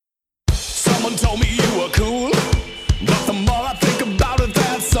Someone told me you were cool, but the more I think about it,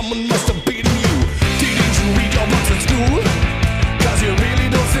 that someone must have beaten you. Didn't you read your books at school? Cause you really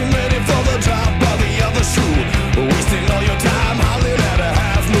don't seem ready for the drop of the other shoe. Wasting all your time howling at a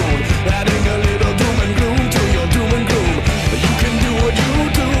half moon, adding a little doom and gloom to your doom and gloom. You can do what you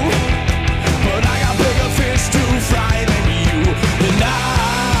do, but I got bigger fish to fry than you, and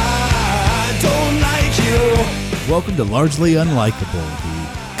I don't like you. Welcome to Largely Unlikable, the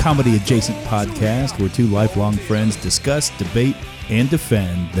comedy-adjacent podcast where two lifelong friends discuss, debate, and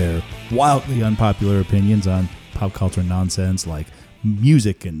defend their wildly unpopular opinions on pop culture nonsense like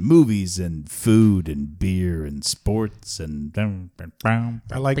music and movies and food and beer and sports and...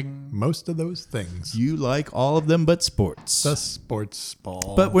 I like most of those things. You like all of them but sports. The sports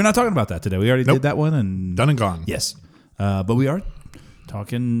ball. But we're not talking about that today. We already did that one. And done and gone. Yes. But we are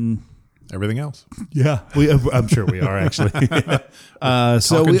talking... Everything else. Yeah, I'm sure we are actually.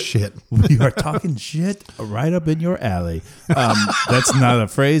 Talking shit. We are talking shit right up in your alley. That's not a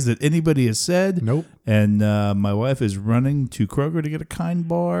phrase that anybody has said. Nope. And my wife is running to Kroger to get a Kind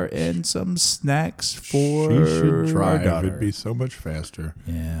bar and some snacks for She should drive. our daughter. It'd be so much faster.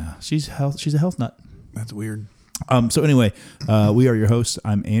 Yeah, she's a health nut. That's weird. So anyway, we are your hosts.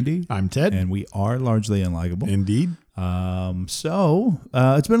 I'm Andy. I'm Ted. And we are Largely Unlikable. Indeed. So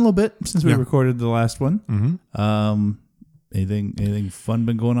it's been a little bit since we recorded the last one. Mm-hmm. Anything fun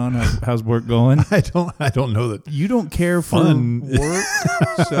been going on? How's work going? I don't know that. You don't care for work,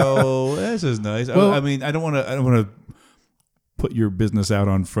 so this is nice. Well, I mean, I don't want to put your business out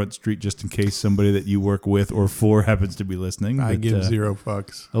on Front Street just in case somebody that you work with or for happens to be listening. I but, give zero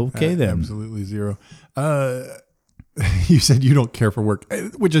fucks. Okay, then. Absolutely zero. You said you don't care for work,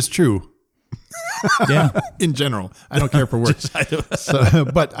 which is true. Yeah. In general, I don't care for work.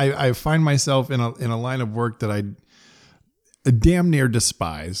 But I find myself in a line of work that I damn near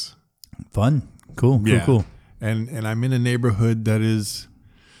despise. Fun, cool. And I'm in a neighborhood that is.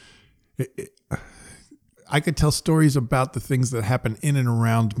 I could tell stories about the things that happen in and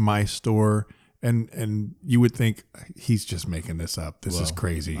around my store, and you would think he's just making this up. This is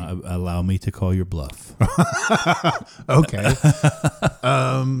crazy. Allow me to call your bluff. Okay.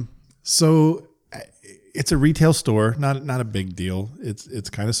 So it's a retail store, not a big deal. It's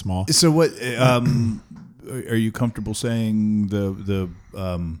kind of small. So what? Are you comfortable saying the?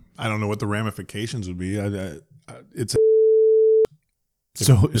 I don't know what the ramifications would be. It's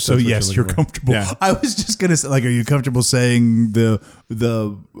So yes, you're comfortable. Yeah. I was just gonna say, like, are you comfortable saying the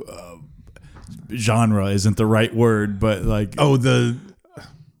genre isn't the right word, but like, what is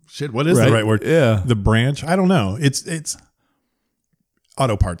the right word? Yeah, the branch. I don't know. It's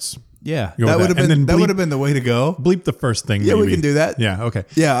auto parts. Yeah, Go that with would have that. been And then that would have been the way to go. Bleep the first thing. Yeah, maybe. we can do that. Yeah. Okay.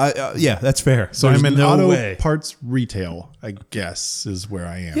 Yeah, yeah, that's fair. So There's I'm in no auto way. parts retail, I guess, is where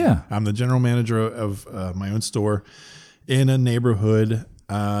I am. Yeah. I'm the general manager of my own store in a neighborhood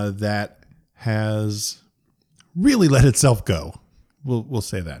that has really let itself go. We'll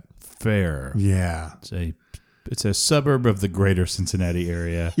say that. Fair. Yeah. It's a suburb of the greater Cincinnati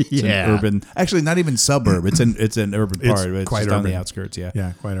area. It's Yeah. an urban. Actually, not even suburb. It's an urban part. It's quite just on the urban. outskirts. Yeah.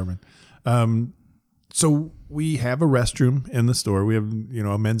 Yeah, quite urban. So we have a restroom in the store. We have,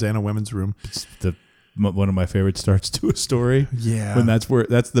 a men's and a women's room. It's one of my favorite starts to a story. Yeah. When that's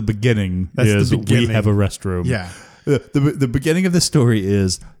the beginning. That's the we beginning. have a restroom. Yeah. The beginning of the story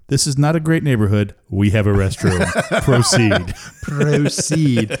is, this is not a great neighborhood. We have a restroom.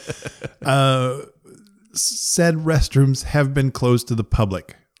 Proceed. Said restrooms have been closed to the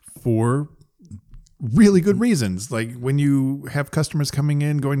public for really good reasons. Like when you have customers coming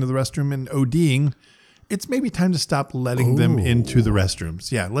in, going to the restroom and ODing, it's maybe time to stop letting them into the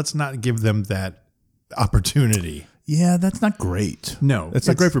restrooms. Yeah, let's not give them that opportunity. Yeah, that's not great. No. That's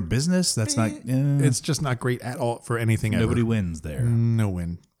not great for business. That's not... It's just not great at all for anything ever. Nobody wins there. No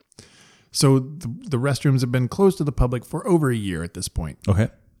win. So the restrooms have been closed to the public for over a year at this point. Okay.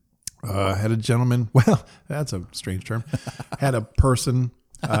 Had a gentleman, well, that's a strange term, had a person,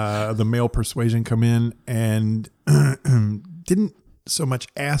 the male persuasion come in and didn't so much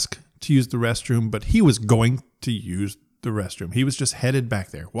ask to use the restroom, but he was going to use the restroom. He was just headed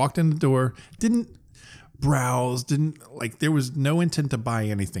back there, walked in the door, didn't browse, there was no intent to buy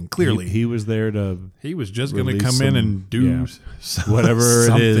anything. Clearly. He was there to... He was just going to release come in and do whatever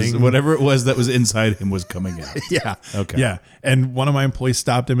it is. something. Whatever it was that was inside him was coming out. Yeah. Okay. Yeah. And one of my employees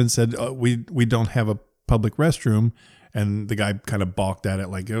stopped him and said, we don't have a public restroom. And the guy kind of balked at it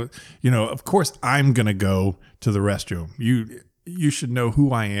like, of course I'm going to go to the restroom. You should know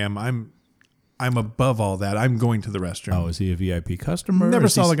who I am. I'm above all that. I'm going to the restroom. Oh, is he a VIP customer? Never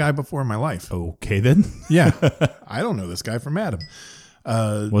saw the guy before in my life. Okay, then. Yeah. I don't know this guy from Adam.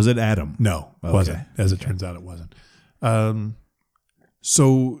 Was it Adam? No, it Okay. wasn't. As it turns out, it wasn't.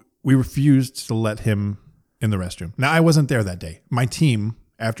 So we refused to let him in the restroom. Now, I wasn't there that day. My team,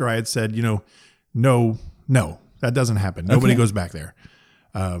 after I had said, no, that doesn't happen. Nobody goes back there.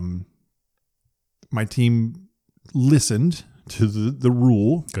 My team listened to the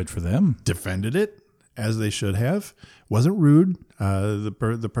rule, Good for them. defended it as they should have. Wasn't rude.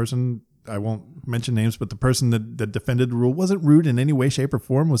 The person, I won't mention names, but the person that defended the rule wasn't rude in any way, shape, or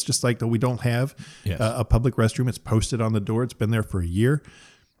form. Was just like that we don't have Yes. a public restroom. It's posted on the door. It's been there for a year.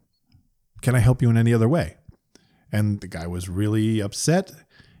 Can I help you in any other way? And the guy was really upset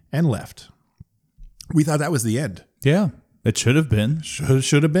and left. We thought that was the end. Yeah, it should have been.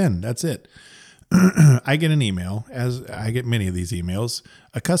 Should have been. That's it. I get an email, as I get many of these emails.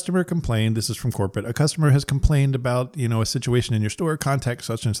 A customer complained. This is from corporate. A customer has complained about, a situation in your store. Contact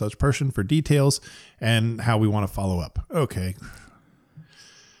such and such person for details and how we want to follow up. Okay.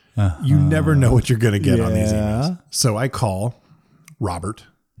 You never know what you're going to get on these Yeah. emails. So I call Robert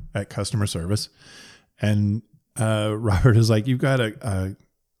at customer service, and Robert is like, you've got a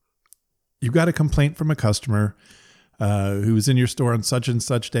complaint from a customer who was in your store on such and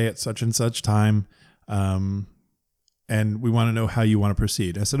such day at such and such time, and we want to know how you want to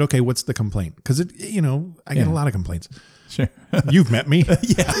proceed. I said, okay, what's the complaint? Because I get a lot of complaints. Sure. You've met me.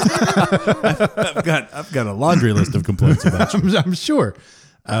 I've got a laundry list of complaints about you. I'm sure.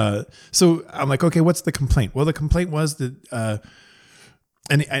 So I'm like, okay, what's the complaint? Well, the complaint was that,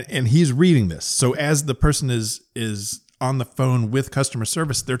 and he's reading this. So as the person is on the phone with customer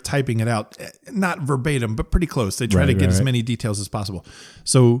service, they're typing it out, not verbatim, but pretty close. They try to get as many details as possible.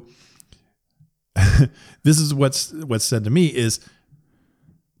 So this is what's said to me is,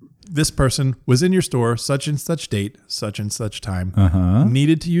 this person was in your store, such and such date, such and such time,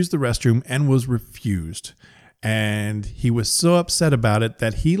 needed to use the restroom and was refused. And he was so upset about it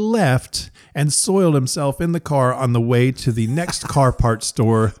that he left and soiled himself in the car on the way to the next car parts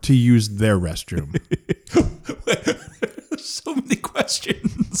store to use their restroom. So many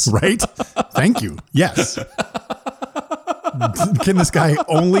questions. Right? Thank you. Yes. Can this guy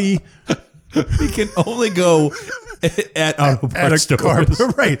only He can only go at auto at parts a car?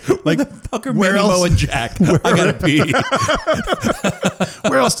 stores. Right. Like, Fucker, where Minimo else? and Jack. I gotta pee.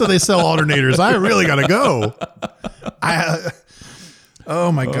 Where else do they sell alternators? I really gotta go.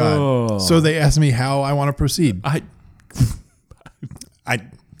 Oh my God. Oh. So they asked me how I want to proceed.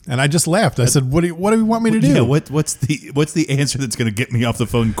 And I just laughed. I said, "What do you want me to do?" Yeah, what's the answer that's gonna get me off the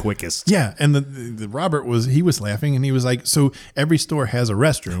phone quickest? Yeah, and the Robert was laughing, and he was like, "So every store has a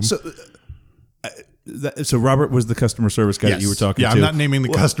restroom." So Robert was the customer service guy that you were talking to. I'm not naming the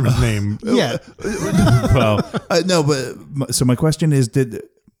customer's name. Yeah. Well, no, but so my question is, did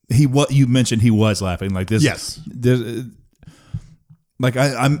he? What you mentioned, he was laughing like this. Yes. Like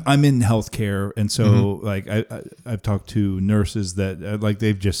I'm in healthcare, and so like I've talked to nurses that like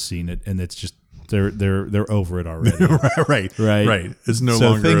they've just seen it, and it's just they're over it already. right. It's no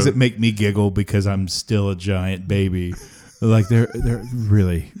so longer things that make me giggle because I'm still a giant baby. Like they're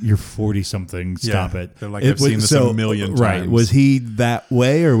really, you're 40 something. Stop it. They're like, I've seen this a million times. Right. Was he that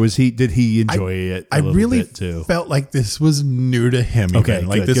way, or did he enjoy it? I really bit too? felt like this was new to him. Okay, even.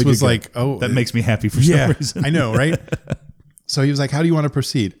 Like good, this good, was good. like, oh, That makes me happy for some reason. I know, right? So he was like, "How do you want to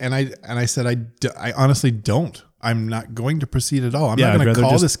proceed?" And I said, I honestly don't. I'm not going to proceed at all. I'm not going to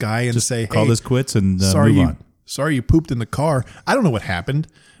call this guy and say, call "Hey, this quits and sorry move on." Sorry you pooped in the car. I don't know what happened.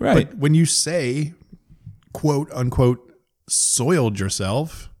 Right. But when you say, quote unquote, soiled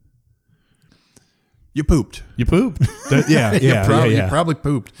yourself, you pooped. You pooped. Yeah, You probably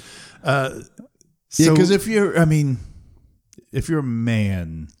pooped. Yeah, because if you're a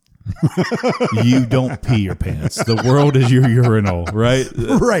man, you don't pee your pants. The world is your urinal, right?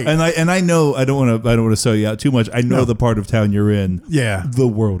 Right. And I know I don't want to sell you out too much. I know the part of town you're in. Yeah. The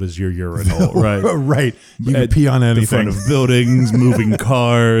world is your urinal, right? Right. You can pee on anything. The front of buildings, moving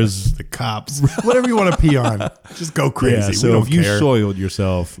cars, the cops, whatever you want to pee on. Just go crazy. Yeah, so we don't if you care. soiled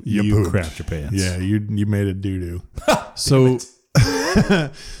yourself, you pooped. crapped your pants. Yeah, you made a doo-doo. So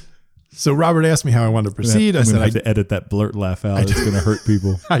So Robert asked me how I wanted to proceed. I said, I have to edit that blurt laugh out. It's going to hurt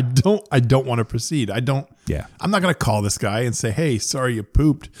people. I don't want to proceed. Yeah. I'm not going to call this guy and say, "Hey, sorry you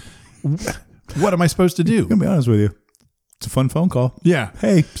pooped." What am I supposed to do? I'm going to be honest with you. It's a fun phone call. Yeah.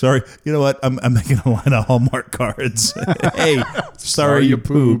 Hey, sorry. You know what? I'm making a line of Hallmark cards. Hey, sorry you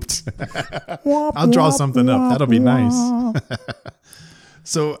pooped. I'll draw something up. That'll be nice.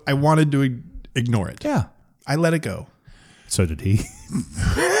 So I wanted to ignore it. Yeah. I let it go. So did he.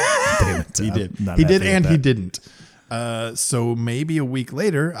 Damn it. He did. I'm not He did happy and with he that. didn't. So maybe a week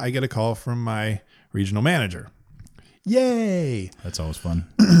later, I get a call from my regional manager. Yay. That's always fun.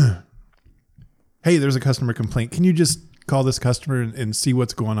 Hey, there's a customer complaint. Can you just call this customer and see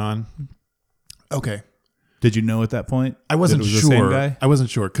what's going on? Okay. Did you know at that point? I wasn't that it was the same sure. guy? I wasn't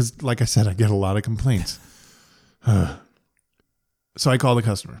sure because, like I said, I get a lot of complaints. So I call the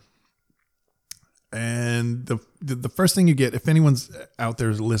customer. And the first thing you get, if anyone's out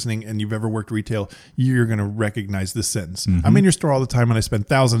there listening and you've ever worked retail, you're going to recognize this sentence. I'm in your store all the time and I spend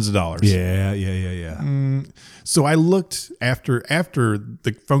thousands of dollars. Yeah. So I looked after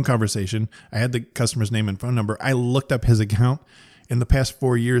the phone conversation. I had the customer's name and phone number. I looked up his account. In the past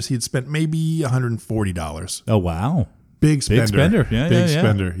 4 years, he'd spent maybe $140. Oh, wow. Big spender. Big spender. Yeah, Big yeah.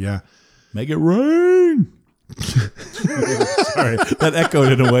 spender. Yeah. Make it rain. Sorry, that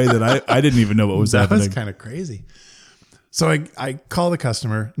echoed in a way that I didn't even know what was happening. That was kind of crazy. So I call the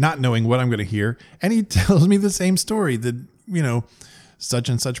customer, not knowing what I'm going to hear, and he tells me the same story that, such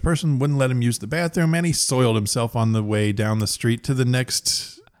and such person wouldn't let him use the bathroom, and he soiled himself on the way down the street to the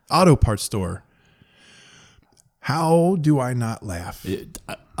next auto parts store. How do I not laugh?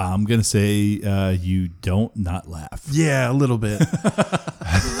 I'm going to say you don't not laugh. Yeah, a little bit.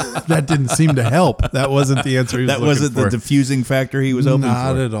 That didn't seem to help. That wasn't the answer he was That looking wasn't for. the diffusing factor he was hoping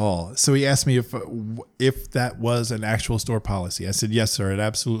Not for. at all. So he asked me if that was an actual store policy. I said, yes, sir, it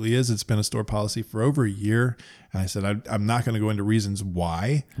absolutely is. It's been a store policy for over a year. And I said, I'm not going to go into reasons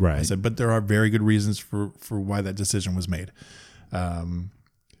why. Right. I said, but there are very good reasons for why that decision was made. I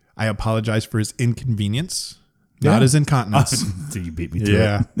apologize for his inconvenience. Not his incontinence. You beat me to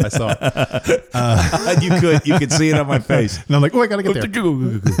Yeah, I saw it. You could see it on my face. And I'm like, oh, I got to get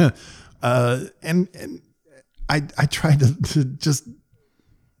there. And I tried to just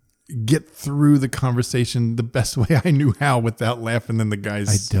get through the conversation the best way I knew how without laughing in the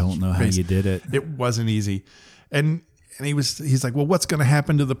guy's I don't know how face. you did it. It wasn't easy. And he's like, well, what's going to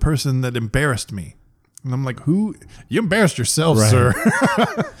happen to the person that embarrassed me? And I'm like, who? You embarrassed yourself, sir.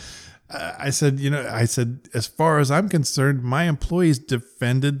 I said, as far as I'm concerned, my employees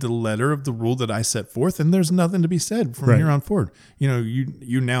defended the letter of the rule that I set forth, and there's nothing to be said from here on forward.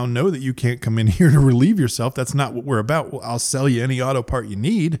 You now know that you can't come in here to relieve yourself. That's not what we're about. Well, I'll sell you any auto part you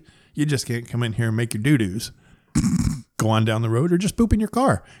need. You just can't come in here and make your doo-doos. Go on down the road or just poop in your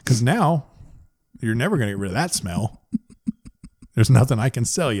car, because now you're never going to get rid of that smell. There's nothing I can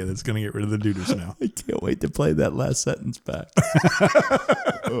sell you that's going to get rid of the doo-doo smell. I can't wait to play that last sentence back.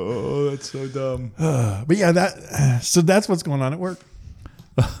 Oh, that's so dumb. But yeah, so that's what's going on at work.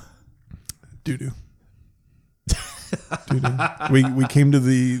 Doo-doo. Doo-doo. We came to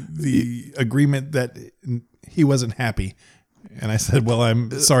the agreement that he wasn't happy. And I said, well,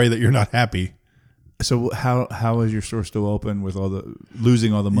 I'm sorry that you're not happy. So how is your store still open with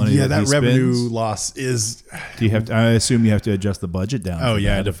losing all the money? Yeah, that that revenue spends? loss is. Do you have to? I assume you have to adjust the budget down. Oh for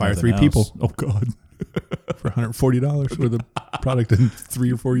yeah, I that, had to if fire nothing 3 else. people Oh God, for $140 for the product in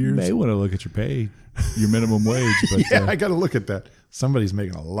 3 or 4 years. you may want to look at your pay, your minimum wage. But Yeah, I got to look at that. Somebody's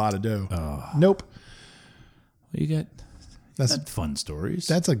making a lot of dough. Nope, you got that's fun stories.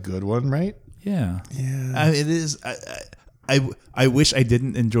 that's a good one, right? yeah. Yeah. It is. I wish I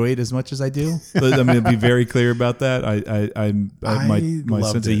didn't enjoy it as much as I do. But I'm going to be very clear about that. My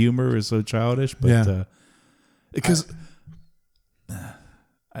loved sense it. of humor is so childish, but Yeah. because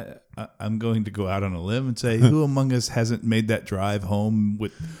I'm going to go out on a limb and say, who among us hasn't made that drive home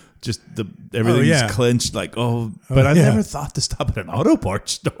with just everything's yeah. clenched? Like, but I yeah. never thought to stop at an auto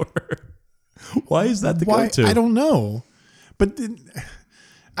parts store. Why is that the Why? go-to? I don't know, but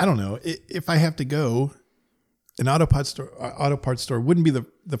I don't know if I have to go. An auto parts store wouldn't be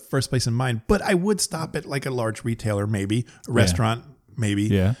the first place in mind, but I would stop at like a large retailer, maybe a restaurant, maybe.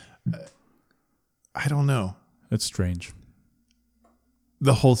 Yeah, I don't know. that's strange.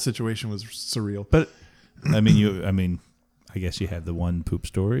 The whole situation was surreal. But I mean, I guess you have the one poop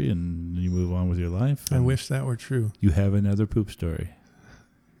story and you move on with your life. I and wish that were true. you have another poop story.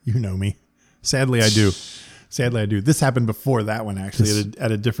 You know me. Sadly, I do. This happened before that one, actually,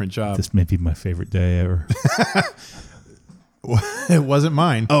 at a different job. This may be my favorite day ever. It wasn't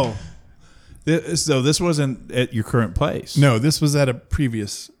mine. Oh, so this wasn't at your current place? No, this was at a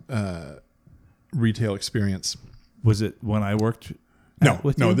previous retail experience. Was it when I worked? No,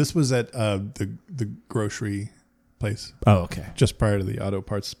 with you? this was at the grocery place, Oh, okay. just prior to the auto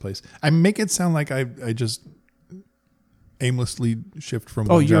parts place. I make it sound like I just aimlessly shift from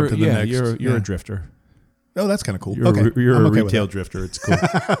one job to the next. You're a drifter. Oh, that's kind of cool. You're I'm a okay with retail that. drifter. It's cool.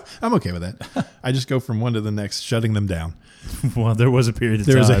 I'm okay with that. I just go from one to the next, shutting them down. Well, there was a period of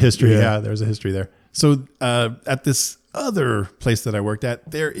time. There's a history. Yeah, there's a history there. So at this other place that I worked at,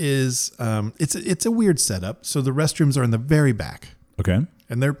 there is it's a weird setup. So the restrooms are in the very back, Okay.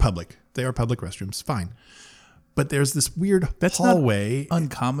 and they're public. They are public restrooms. Fine. but there's this weird That's hallway. not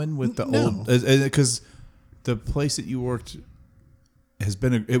uncommon with the No. old, because the place that you worked has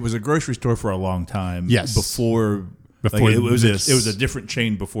been it was a grocery store for a long time. Yes. before Before it was this. it was a different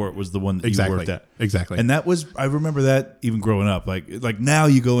chain before it was the one that Exactly. you worked at. Exactly. And that was, I remember that even growing up. Like now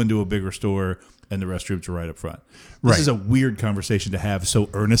you go into a bigger store and the restrooms are right up front. This Right. is a weird conversation to have so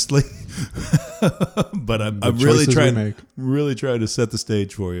earnestly, but I'm choices we make. really trying to set the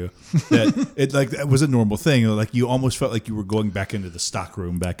stage for you. That was a normal thing. Like you almost felt like you were going back into the stock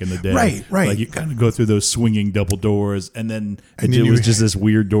room back in the day. Right. Like you kind of go through those swinging double doors, and then And it then was you- just this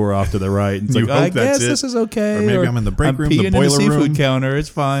weird door off to the right. And it's You like, I hope that's guess it. this is okay. Or maybe I'm in the break room, the peeing in boiler seafood room. counter. It's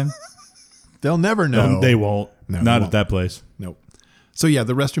fine. They'll never know. They won't. No, they Not won't. at that place. Nope. So yeah,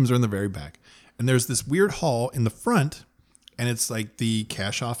 the restrooms are in the very back. And there's this weird hall in the front, and it's like the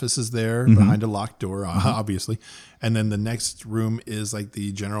cash office is there behind a locked door, obviously. And then the next room is like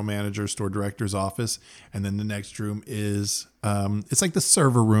the general manager, store director's office. And then the next room is it's like the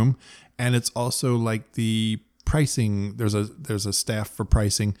server room, and it's also like the pricing. There's a staff for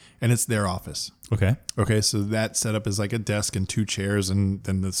pricing, and it's their office. Okay. Okay, so that setup is like a desk and 2 chairs, and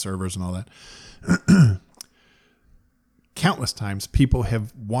then the servers and all that. Countless times people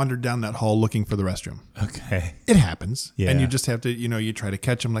have wandered down that hall looking for the restroom. Okay. It happens. Yeah. And you just have to, you try to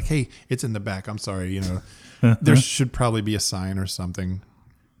catch them like, hey, it's in the back. I'm sorry. There should probably be a sign or something.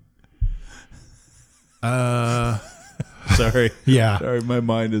 Sorry. Yeah. Sorry, my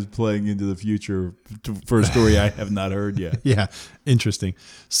mind is playing into the future for a story I have not heard yet. Yeah. Interesting.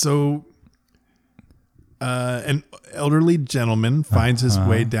 So an elderly gentleman finds his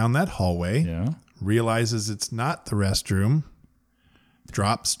way down that hallway, Yeah. realizes it's not the restroom,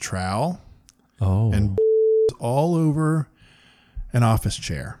 drops trowel, Oh. and all over an office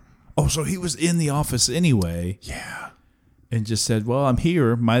chair. Oh, so he was in the office anyway Yeah. and just said, well, I'm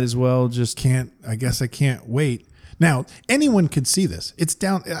here. Might as well just. I guess I can't wait. Now, anyone could see this. It's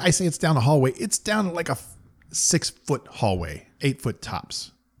down, I say it's down a hallway. It's down like a 6-foot hallway, 8-foot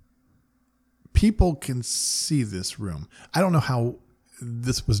tops. People can see this room. I don't know how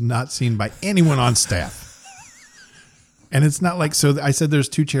this was not seen by anyone on staff. And it's not like, so I said there's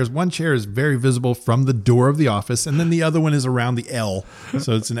 2 chairs. One chair is very visible from the door of the office, and then the other one is around the L.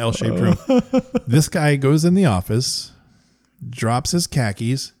 So it's an L-shaped room. This guy goes in the office, drops his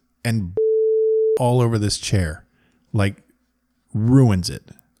khakis, and all over this chair. Like, ruins it.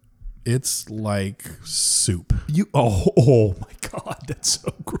 It's like soup. Oh my God. That's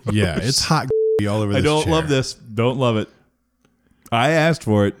so gross. Yeah, it's hot all over this I don't chair. love this. Don't love it. I asked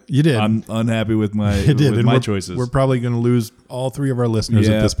for it. You did. I'm unhappy with my, It did. with And my we're, choices. We're probably going to lose all 3 of our listeners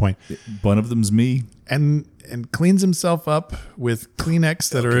at this point. One of them's me. And cleans himself up with Kleenex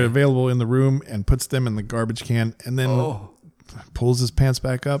that are available in the room and puts them in the garbage can, and then pulls his pants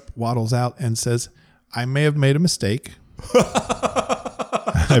back up, waddles out, and says, I may have made a mistake.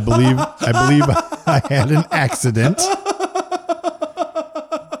 I believe I had an accident.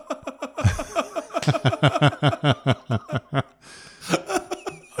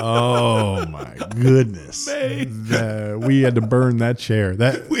 Oh my goodness. We had to burn that chair.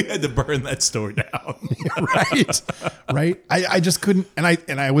 We had to burn that store down. right. I just couldn't, and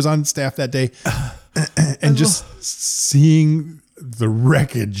I was on staff that day, and just seeing the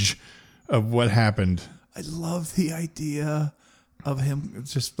wreckage of what happened. I love the idea of him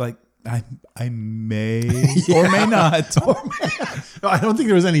just like, I may or may not. No, I don't think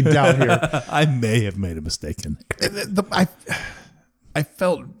there was any doubt here. I may have made a mistake in there. I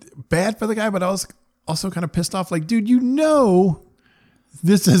felt bad for the guy, but I was also kind of pissed off. Like, dude,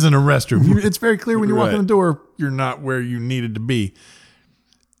 this isn't a restroom. It's very clear when you walk in the Right. door, you're not where you needed to be.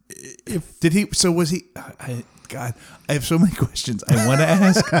 Did he? So was he? God, I have so many questions I want to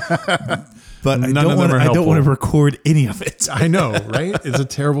ask, but None I of don't them want. are I don't helpful. want to record any of it. I know, right? It's a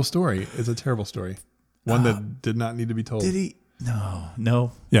terrible story. One that did not need to be told. Did he?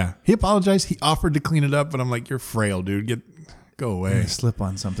 No. Yeah. He apologized. He offered to clean it up, but I'm like, you're frail, dude. Go away. Slip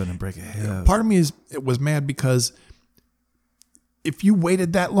on something and break a hip. Part of me was mad because if you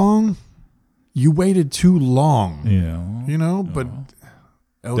waited that long, you waited too long. Yeah. But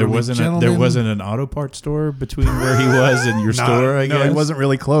There wasn't an auto parts store between where he was and your store. I guess No, it wasn't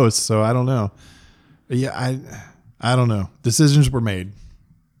really close, so I don't know. But yeah, I don't know. Decisions were made.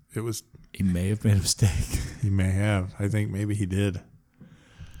 It was. He may have made a mistake. He may have. I think maybe he did.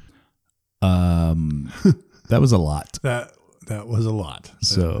 That was a lot. That was a lot.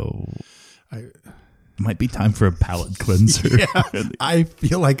 So I might be time for a palate cleanser I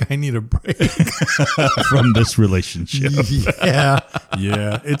feel like I need a break. from this relationship. Yeah.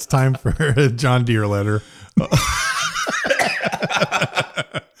 It's time for a John Deere letter.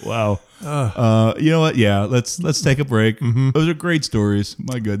 Wow. You know what? Yeah, let's take a break. Those are great stories.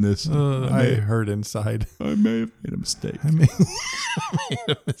 My goodness. I heard inside. I may have made a mistake. I made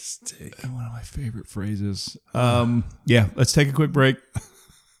a mistake. One of my favorite phrases. Yeah, let's take a quick break.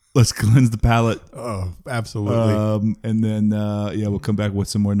 Let's cleanse the palate. Oh, absolutely. And then, we'll come back with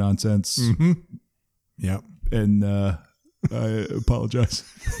some more nonsense. Yep. And I apologize.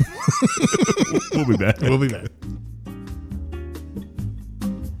 We'll be back. We'll be back.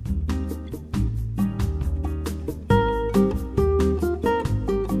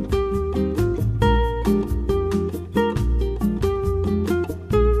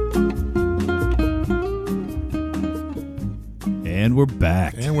 And we're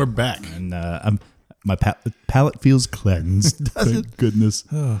back. And we're back. And my palate feels cleansed. Thank goodness.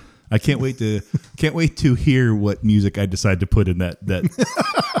 I can't wait to hear what music I decide to put in that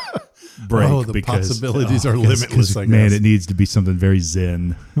break. Oh, the possibilities are limitless. I guess. Man, it needs to be something very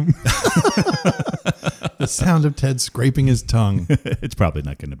zen. The sound of Ted scraping his tongue. It's probably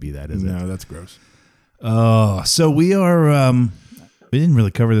not going to be that, is it? No, that's gross. Oh, so we are. We didn't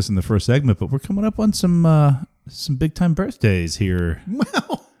really cover this in the first segment, but we're coming up on some big time birthdays here.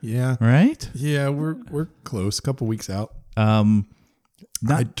 Well, yeah, right. Yeah, we're close. A couple weeks out.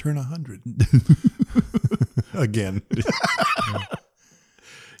 I'd turn 100 again.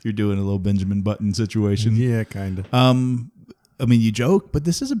 You're doing a little Benjamin Button situation. Yeah, kind of. I mean, you joke, but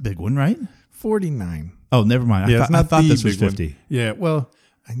this is a big one, right? 49. Oh, never mind. Yeah, I thought this was 50. One. Yeah, well,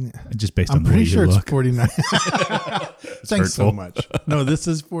 just based on I'm the way pretty sure you it's look. 49. Thanks so hurtful. much. No, this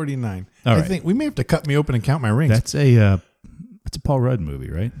is 49. All I right. think we may have to cut me open and count my rings. That's a Paul Rudd movie,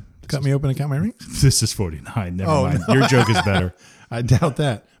 right? Cut me open and count my rings? This is 49. Never Oh, mind. no. Your joke is better. I doubt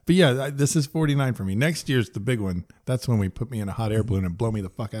that. But yeah, this is 49 for me. Next year's the big one. That's when we put me in a hot air balloon and blow me the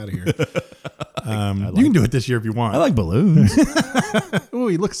fuck out of here. You can do it this year if you want. I like balloons. Oh,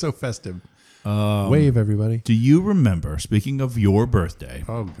 he looks so festive. Wave, everybody. Do you remember, speaking of your birthday,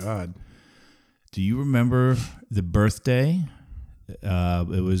 Oh, God. do you remember the birthday?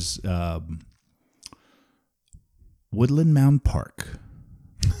 It was Woodland Mound Park.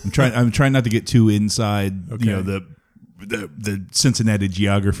 I'm trying not to get too inside, Okay. you know, the Cincinnati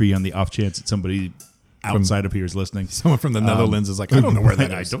geography on the off chance that somebody outside of here is listening. Someone from the Netherlands is like, I don't know where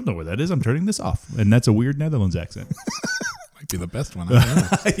that I is. don't know where that is. I'm turning this off. And that's a weird Netherlands accent. Might be the best one. I don't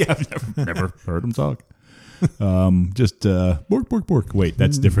know. Yeah, I've never heard him talk. Just bork, bork, bork. Wait,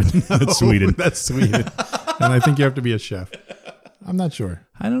 that's different. That's Sweden. That's Sweden. And I think you have to be a chef. I'm not sure.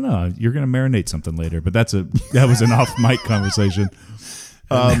 I don't know. You're going to marinate something later, but that was an off mic conversation.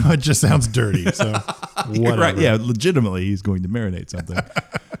 Now it just sounds dirty. So whatever. Right? Yeah, legitimately, he's going to marinate something.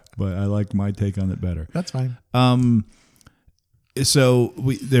 But I like my take on it better. That's fine. So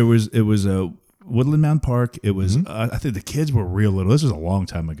it was a Woodland Mound Park. It was I think the kids were real little. This was a long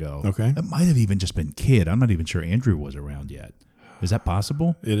time ago. Okay. It might have even just been kid. I'm not even sure Andrew was around yet. Is that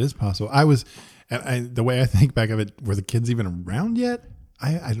possible? It is possible. The way I think back of it, were the kids even around yet?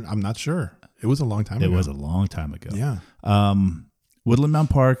 I'm not sure. It was a long time ago. It was a long time ago. Yeah. Woodland Mound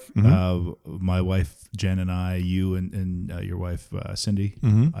Park. My wife Jen and I, you and your wife Cindy.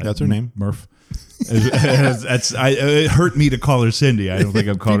 That's her name. Murph. It hurt me to call her Cindy. I don't think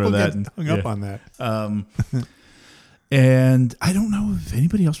I've called her that. Get hung up on that. And I don't know if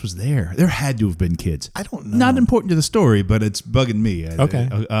anybody else was there. There had to have been kids. I don't know. Not important to the story, but it's bugging me. Okay.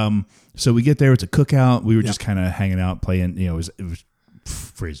 So we get there. It's a cookout. We were just kind of hanging out, playing. You know, it was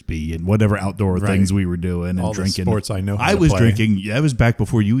frisbee and whatever outdoor things we were doing and all drinking. The sports I know. I was drinking. That was back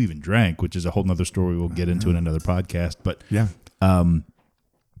before you even drank, which is a whole nother story we'll get into in another podcast. But yeah,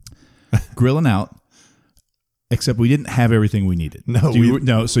 grilling out. Except we didn't have everything we needed.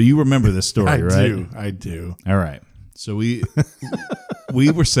 No, So you remember this story, right? I do. All right. So we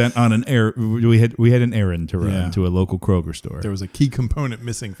were sent on an we had an errand to run to a local Kroger store. There was a key component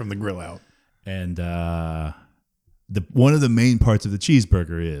missing from the grill out, and one of the main parts of the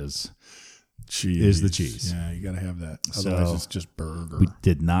cheeseburger is the cheese. Yeah, you got to have that. Otherwise, it's just burger. We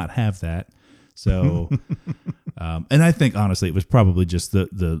did not have that. So, and I think honestly, it was probably just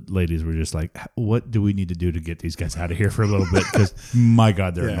the ladies were just like, "What do we need to do to get these guys out of here for a little bit?" Because my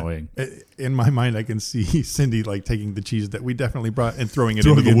God, they're annoying. In my mind, I can see Cindy like taking the cheese that we definitely brought and throwing it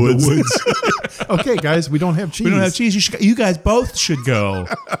into the woods. Okay, guys, we don't have cheese. We don't have cheese. You guys both should go.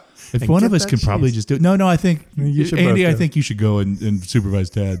 If And one get of us that can probably cheese. just do it. No, I think You should Andy, both I go. think you should go and supervise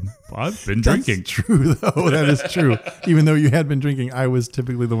Ted. I've been drinking. That's true, though. That is true. Even though you had been drinking, I was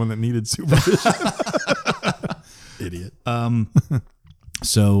typically the one that needed supervision. Idiot.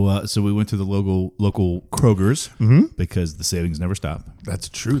 So we went to the local Kroger's because the savings never stop. That's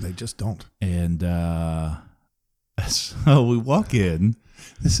true. They just don't. And So we walk in.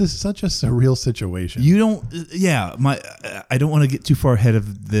 This is such a surreal situation. You don't, I don't want to get too far ahead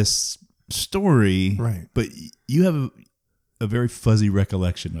of this story, Right. But you have a very fuzzy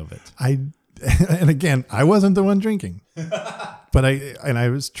recollection of it. And again, I wasn't the one drinking, but I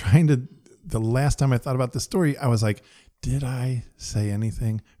was trying to, the last time I thought about the story, I was like, did I say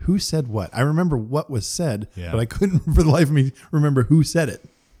anything? Who said what? I remember what was said, but I couldn't for the life of me remember who said it.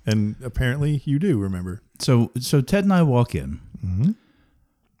 And apparently you do remember. So Ted and I walk in. Mm-hmm.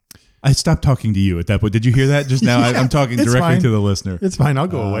 I stopped talking to you at that point. Did you hear that just now? I'm talking it's directly fine. to the listener. It's fine. I'll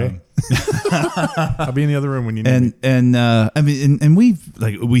go away. I'll be in the other room when you need me. And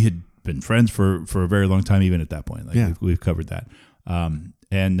we had been friends for a very long time, even at that point. We've covered that.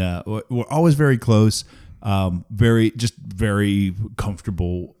 We're always very close. Very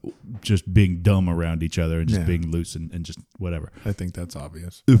comfortable, just being dumb around each other and just being loose and just whatever. I think that's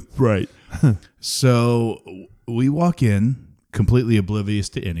obvious. Right. So we walk in completely oblivious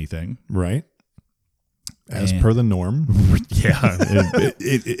to anything. Right. As per the norm. Yeah.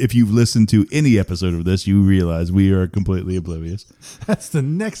 If you've listened to any episode of this, you realize we are completely oblivious. That's the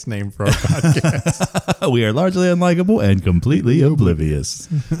next name for our podcast. We are largely unlikable and completely oblivious.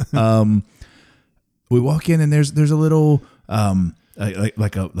 We walk in and there's a little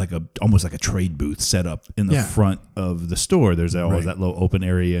like a almost like a trade booth set up in the front of the store. There's always that little open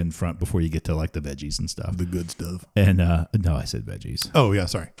area in front before you get to like the veggies and stuff. The good stuff. And no, I said veggies. Oh yeah,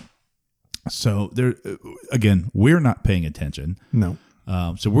 sorry. So there again, we're not paying attention. No.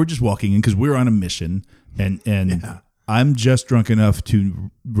 So we're just walking in because we're on a mission, and I'm just drunk enough to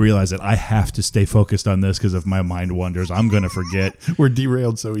realize that I have to stay focused on this because if my mind wanders, I'm going to forget. We're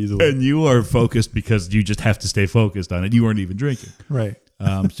derailed so easily. And you are focused because you just have to stay focused on it. You weren't even drinking. Right.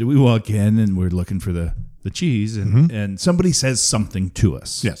 So we walk in and we're looking for the cheese, and somebody says something to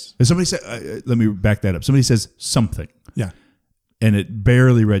us. Yes. And somebody said, let me back that up. Somebody says something. Yeah. And it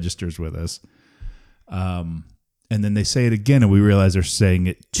barely registers with us. And then they say it again, and we realize they're saying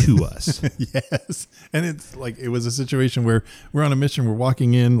it to us. Yes. And it's like, it was a situation where we're on a mission. We're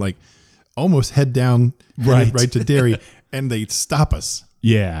walking in, like almost head down, right to dairy, and they stop us.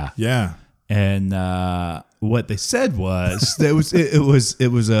 Yeah. Yeah. And what they said was it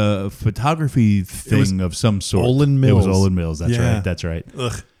was a photography thing of some sort. Olin Mills. It was Olin Mills. That's right. That's right.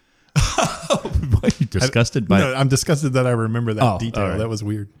 Ugh. Why are you disgusted by? No, I'm disgusted that I remember that detail. Right. That was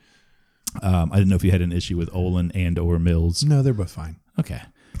weird. I didn't know if you had an issue with Olin and or Mills. No, they're both fine. Okay.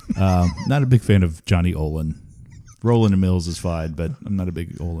 Not a big fan of Johnny Olin. Roland and Mills is fine, but I'm not a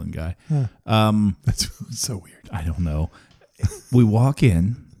big Olin guy. That's so weird. I don't know. We walk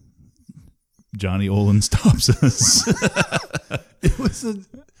in. Johnny Olin stops us. It was a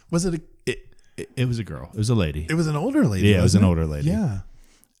girl. It was a lady. It was an older lady. Yeah, it was an older lady. Yeah.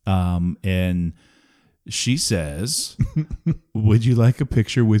 And she says, "Would you like a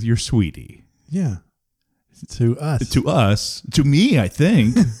picture with your sweetie?" Yeah. To us. To me, I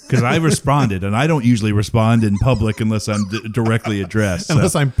think, because I responded, and I don't usually respond in public unless I'm directly addressed.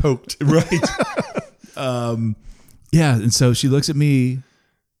 Unless I'm poked. Right. Yeah, and so she looks at me,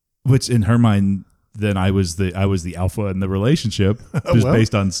 which in her mind, then I was the alpha in the relationship, just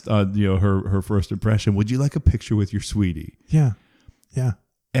based on her first impression. Would you like a picture with your sweetie? Yeah. Yeah.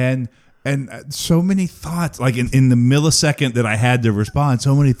 And so many thoughts, like in the millisecond that I had to respond,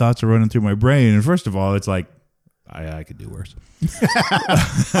 so many thoughts are running through my brain. And first of all, it's like, I could do worse.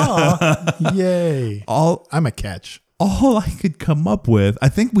 Aw, yay! I'm a catch. All I could come up with, I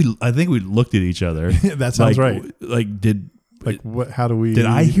think we looked at each other. That sounds right. What? How do we? Did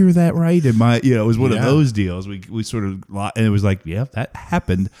I hear that right? It was one of those deals. We sort of, and it was like, yeah, that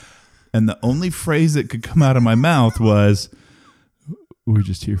happened. And the only phrase that could come out of my mouth was, "We're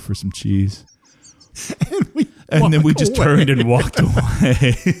just here for some cheese." And then we just turned and walked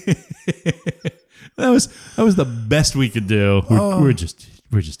away. That was the best we could do. We're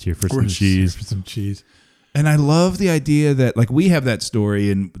just here for some cheese. And I love the idea that like we have that story,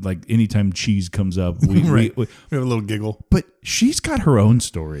 and like anytime cheese comes up, we have a little giggle. But she's got her own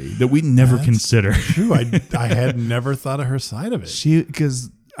story that we never consider. True, I had never thought of her side of it.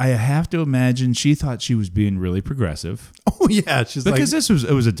 Because I have to imagine she thought she was being really progressive. Oh yeah, because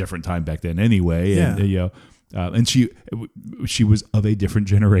it was a different time back then anyway. Yeah. And she was of a different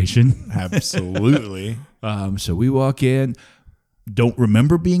generation. Absolutely. So we walk in. Don't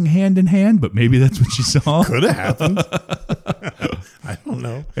remember being hand in hand, but maybe that's what she saw. Could have happened. I don't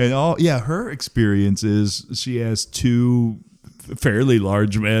know. And her experience is she asked two fairly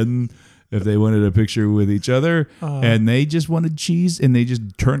large men if they wanted a picture with each other, and they just wanted cheese, and they just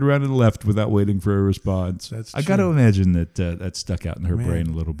turned around and left without waiting for a response. I got to imagine that stuck out in her brain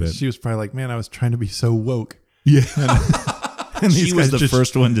a little bit. She was probably like, "Man, I was trying to be so woke. Yeah. And She these was guys the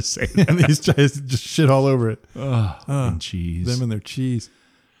first one to say that. and these guys just shit all over it. And cheese. Them and their cheese.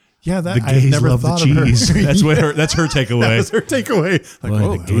 Yeah, The that I gays never love the thought of her. cheese. That's her takeaway. That was her takeaway. Like, Boy,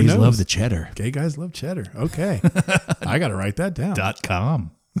 whoa, the who gays knows? love the cheddar. Gay guys love cheddar. Okay. I got to write that down.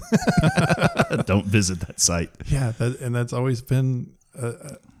 .com. Don't visit that site. Yeah, that's always been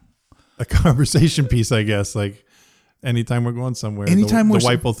a conversation piece, I guess. Like anytime we're going somewhere, Anytime the we're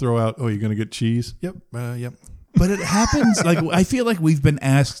wife will throw out, "Oh, you're going to get cheese?" Yep, yep. But it happens. Like, I feel like we've been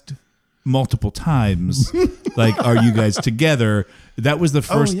asked multiple times, like, are you guys together? That was the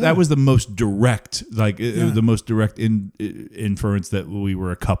first. yeah. That was the most direct, like the most direct inference that we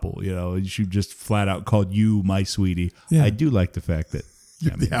were a couple. You know, she just flat out called you my sweetie. Yeah. I do like the fact that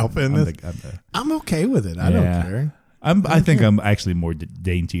You're the alpha in this. I'm okay with it. I don't care. I think I'm actually more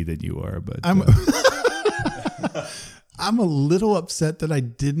dainty than you are, but I'm a little upset that I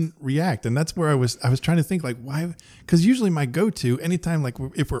didn't react, and that's where I was trying to think, like, why? Because usually my go-to, anytime, like,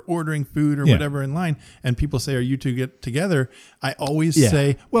 if we're ordering food or whatever in line, and people say, "Are you two get together?" I always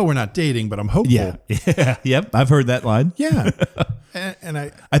say, "Well, we're not dating, but I'm hopeful." yeah, yep. I've heard that line. Yeah. and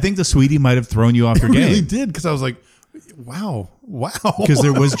I think the sweetie might have thrown you off your really game. did, because I was like, wow. Because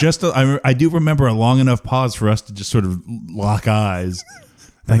there was just I do remember a long enough pause for us to just sort of lock eyes.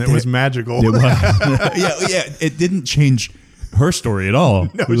 And it was magical. It was. yeah. It didn't change her story at all.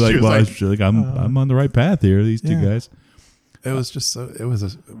 No, we she was she's like, I'm on the right path here. These two guys. It was just it was a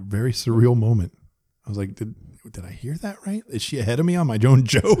very surreal moment. I was like, did I hear that right? Is she ahead of me on my own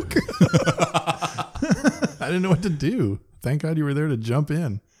joke? I didn't know what to do. Thank God you were there to jump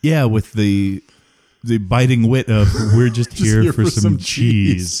in. Yeah, with the biting wit of we're just here for some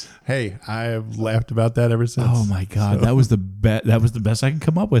cheese. Hey, I have laughed about that ever since. Oh my God, that was the best. That was the best I could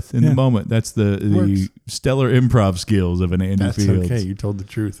come up with in the moment. That's the Works. stellar improv skills of an Andy That's Fields. okay. You told the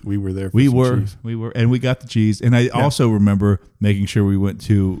truth. We were there. For We some were, cheese. and we got the cheese. And I also remember making sure we went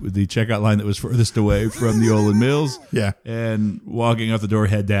to the checkout line that was furthest away from the Olin Mills. Yeah. And walking out the door,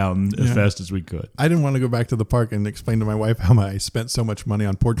 head down as fast as we could. I didn't want to go back to the park and explain to my wife how I spent so much money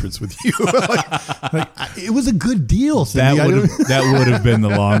on portraits with you. It was a good deal. Cindy. That would have been the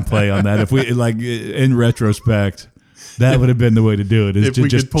long play on that. If we, like, in retrospect, that would have been the way to do it. Is If to we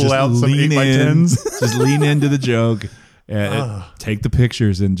just could pull out some lean 8x10s. just lean into the joke. And take the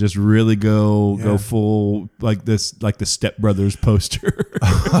pictures and just really go full like this, like the Step Brothers poster.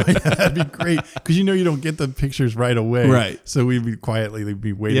 That'd be great, because you don't get the pictures right away, Right. So we'd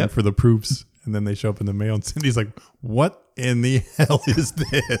be waiting for the proofs, and then they show up in the mail, and Cindy's like, "What in the hell is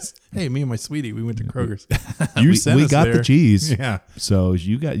this?" Hey, me and my sweetie, we went to Kroger's. we got the cheese. Yeah, So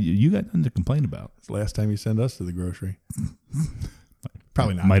you got nothing to complain about. it's the last time you send us to the grocery.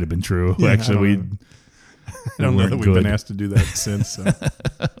 Probably not. Might have been true. Yeah, Actually, I don't know that weren't we've been good. asked to do that since, so.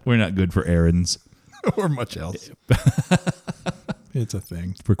 we're not good for errands. or much else. It's a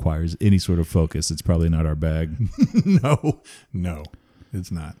thing. Requires any sort of focus. It's probably not our bag. No,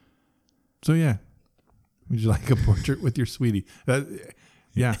 it's not. So yeah, would you like a portrait with your sweetie?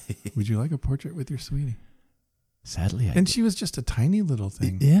 Yeah, would you like a portrait with your sweetie? Sadly, And she was just a tiny little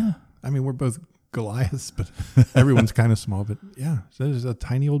thing. yeah. I mean, we're both Goliaths, but everyone's kind of small. But yeah, so there's a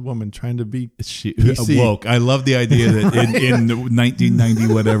tiny old woman trying to be She PC. woke. I love the idea that in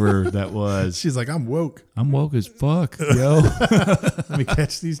 1990, whatever that was, She's like, I'm woke. I'm woke as fuck, yo. Let me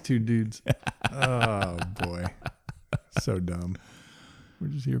catch these two dudes. Oh boy, so dumb. We're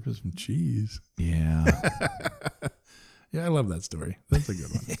just here for some cheese. Yeah. Yeah, I love that story. That's a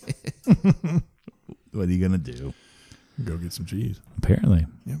good one. What are you gonna do? Go get some cheese. Apparently,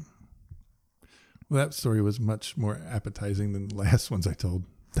 Yeah. Well, that story was much more appetizing than the last ones I told.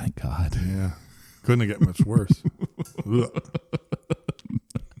 thank God. Yeah. Couldn't have got much worse. Ugh.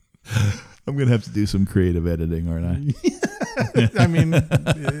 I'm gonna have to do some creative editing, aren't I? I mean,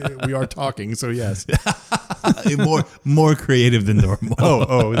 we are talking, so yes. more creative than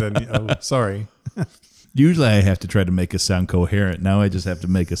normal. Sorry. Usually, I have to try to make us sound coherent. Now I just have to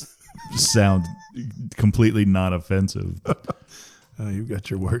make us sound completely not offensive. You got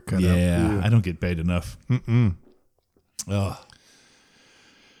your work cut out. Yeah, I don't get paid enough. Mm-mm. Oh.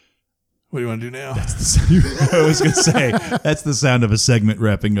 What do you want to do now? I was going to say, that's the sound of a segment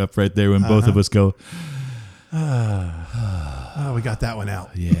wrapping up right there when both of us go, Oh, we got that one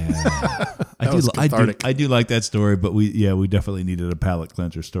out. yeah. I do like that story, but we definitely needed a palate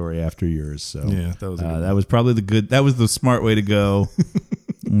cleanser story after yours. So Yeah, that was a good one. that was probably that was the smart way to go.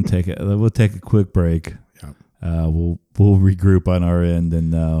 We'll take a quick break. Yeah. We'll regroup on our end,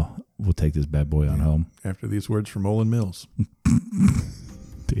 and we'll take this bad boy on home. After these words from Olin Mills.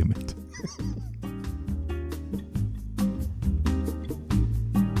 Damn it.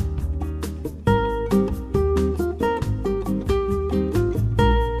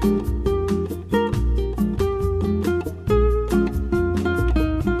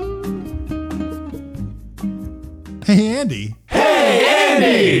 Hey,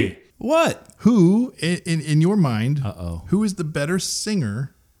 Andy. What? Who, in your mind, Uh-oh. who is the better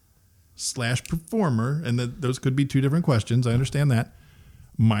singer / performer? And those could be two different questions. I understand that.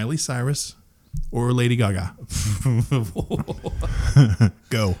 Miley Cyrus or Lady Gaga?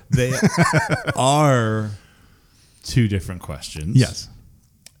 Go. They are two different questions. Yes.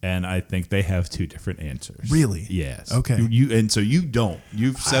 And I think they have two different answers. Really? Yes. Okay. And so you don't.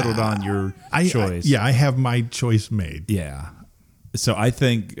 You've settled on your choice. I have my choice made. Yeah. So I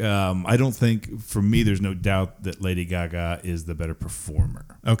think I don't think for me there's no doubt that Lady Gaga is the better performer.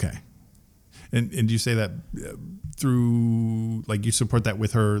 Okay. And do you say that through, like, you support that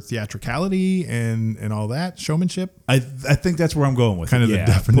with her theatricality and all that showmanship? I think that's where I'm going with Kind it. of the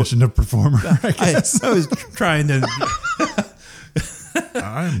definition of performer. I was trying to.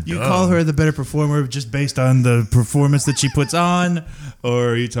 You call her the better performer just based on the performance that she puts on,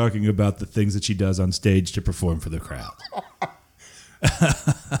 or are you talking about the things that she does on stage to perform for the crowd?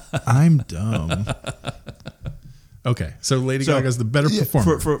 I'm dumb. Okay, so Lady Gaga's the better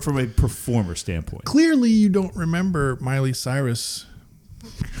performer. From a performer standpoint. Clearly, you don't remember Miley Cyrus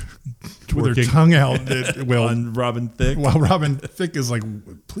with her Twerking. tongue out. Well, On Robin Thicke. while Robin Thicke is like,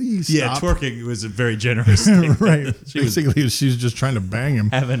 please Yeah, stop. twerking was a very generous thing. Right. She was Basically, she's just trying to bang him.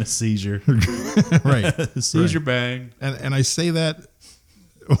 having a seizure. Right. Seizure Right. bang. And I say that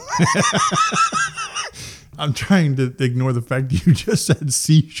I'm trying to ignore the fact that you just said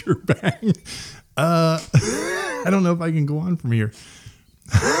seizure bang. I don't know if I can go on from here.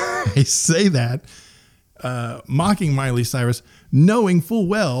 I say that mocking Miley Cyrus, knowing full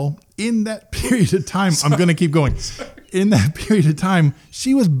well in that period of time, I'm going to keep going. In that period of time,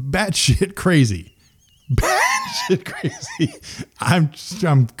 she was batshit crazy. Batshit crazy. I'm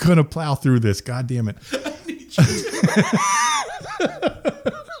going to plow through this. God damn it.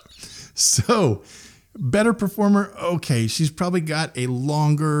 So, better performer. Okay, she's probably got a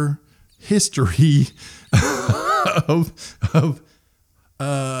longer history of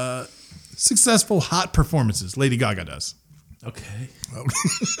successful hot performances. Lady Gaga does. Okay.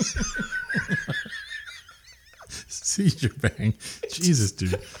 Seizure bang. Jesus,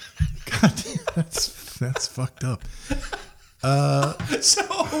 dude. God damn, that's fucked up. So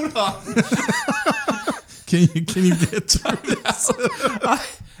hold on. Can you get through this?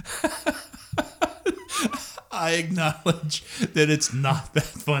 I acknowledge that it's not that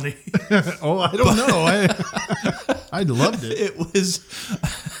funny. Oh, I don't know. I loved it. It was.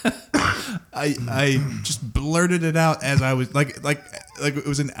 I just blurted it out as I was like it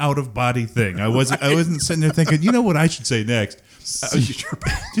was an out of body thing. I wasn't sitting there thinking, you know what I should say next. I was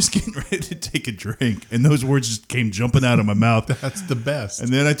just getting ready to take a drink, and those words just came jumping out of my mouth. That's the best. And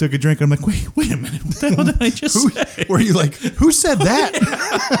then I took a drink. And I'm like, wait a minute. What the hell did I just say? Were you like, who said that?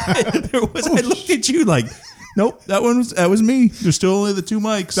 I looked at you like, nope, that was me. There's still only the two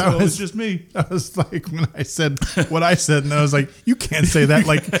mics. So it was just me. That was like when I said what I said, and I was like, you can't say that.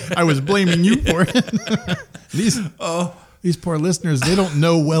 Like I was blaming you for it. These poor listeners, they don't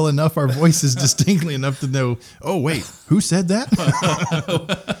know well enough our voices distinctly enough to know, oh, wait, who said that?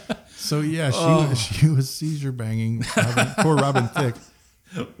 So, yeah, she was seizure banging poor Robin Thicke.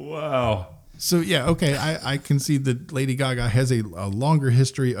 Wow. So, yeah, okay, I can see that Lady Gaga has a longer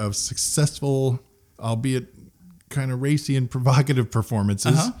history of successful, albeit kind of racy and provocative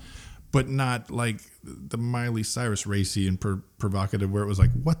performances, but not like the Miley Cyrus racy and provocative where it was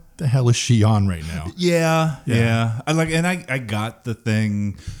like, what the hell is she on right now? Yeah. I got the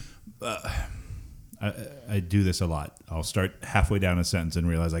thing. I do this a lot. I'll start halfway down a sentence and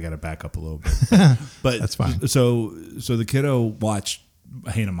realize I got to back up a little bit. But That's fine. So the kiddo watched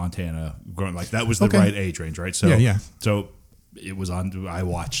Hannah Montana growing, like that was the right age range, right? So Yeah. So it was on. I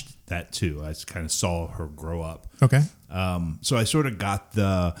watched that too. I kind of saw her grow up. Okay. So I sort of got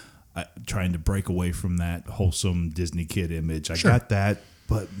the trying to break away from that wholesome Disney kid image. I got that,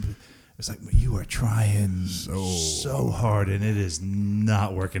 but it's like you are trying so hard, and it is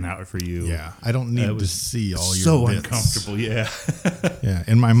not working out for you. Yeah, I don't need to see all your so bits. uncomfortable. Yeah, Yeah,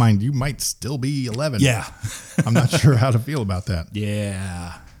 in my mind, you might still be 11. yeah, I'm not sure how to feel about that.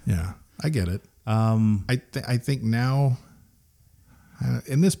 yeah. Yeah, I get it. I think now,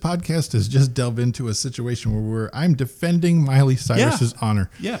 and this podcast has just delved into a situation where I'm defending Miley Cyrus's honor.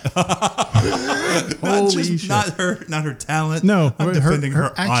 Yeah. Holy shit. Not her talent. No, I'm defending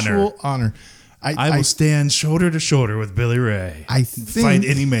her actual honor. I will stand shoulder to shoulder with Billy Ray. I think Find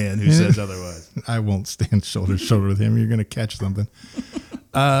any man who says otherwise. I won't stand shoulder to shoulder with him. You're going to catch something.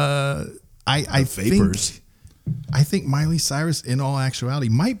 I think Miley Cyrus, in all actuality,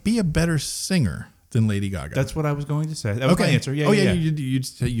 might be a better singer. than Lady Gaga. That's what I was going to say. That was my answer. Yeah. You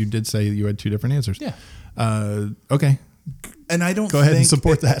did say you had two different answers. Yeah. Okay. And I don't go ahead and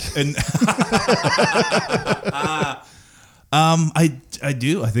support that. And I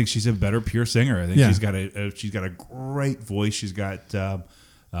do. I think she's a better pure singer. I think she's got a great voice. She's got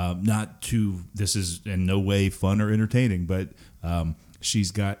this is in no way fun or entertaining, but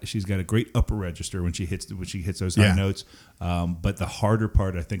she's got a great upper register when she hits those high notes. But the harder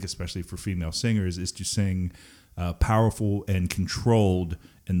part, I think, especially for female singers, is to sing powerful and controlled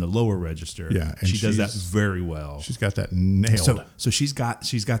in the lower register. Yeah, and she does that very well. She's got that nailed. So she's got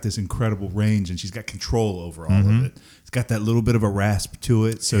this incredible range, and she's got control over all of it. It's got that little bit of a rasp to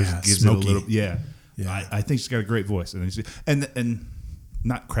it, so it gives smoky. it a little. I think she's got a great voice, and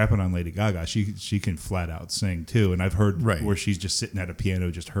not crapping on Lady Gaga, she can flat out sing too. And I've heard where she's just sitting at a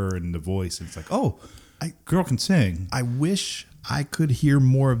piano, just her and the voice, and it's like, girl can sing. I wish I could hear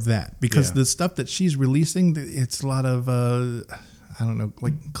more of that, because the stuff that she's releasing, it's a lot of I don't know,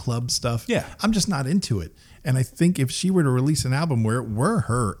 like club stuff. Yeah, I'm just not into it. And I think if she were to release an album where it were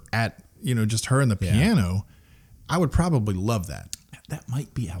her at, just her and the piano, I would probably love that. That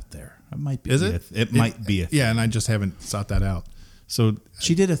might be out there. It might be. Is it? It might be. Yeah, and I just haven't sought that out. So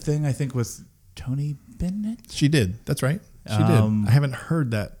she did a thing, I think, with Tony Bennett. She did. That's right. She did. I haven't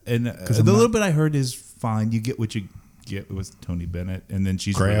heard that. And the little bit I heard is fine. You get what you get with Tony Bennett, and then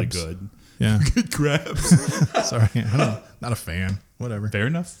she's really good. Yeah. Good grabs. Sorry. Not a fan. Whatever. Fair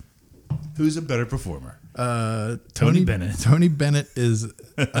enough. Who's a better performer? Tony Bennett. Tony Bennett is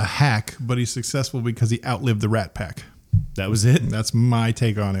a hack, but he's successful because he outlived the Rat Pack. That was it? That's my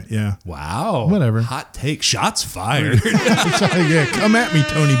take on it, yeah. Wow. Whatever. Hot take. Shots fired. Yeah, come at me,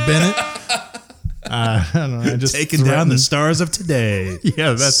 Tony Bennett. I don't know. I just taking down the stars of today.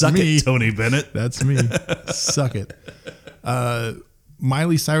 Yeah, that's Suck me. it, Tony Bennett. That's me. Suck it.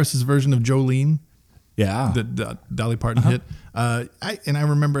 Miley Cyrus's version of Jolene. Yeah. The Dolly Parton hit. I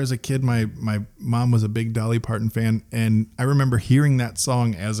remember as a kid, my mom was a big Dolly Parton fan, and I remember hearing that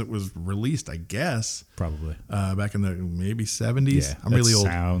song as it was released, I guess. Probably. Back in the maybe 70s. Yeah, I'm really old.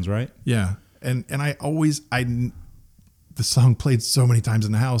 Sounds right. Yeah. And the song played so many times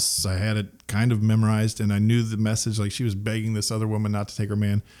in the house, I had it kind of memorized, and I knew the message, like she was begging this other woman not to take her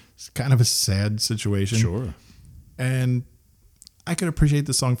man. It's kind of a sad situation. Sure. And I could appreciate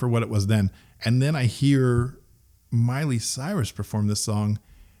the song for what it was then. And then I hear Miley Cyrus perform this song,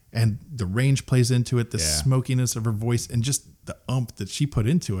 and the range plays into it, the smokiness of her voice, and just the oomph that she put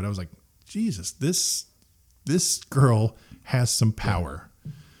into it. I was like, Jesus, this girl has some power.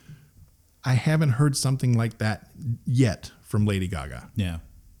 I haven't heard something like that yet from Lady Gaga. Yeah.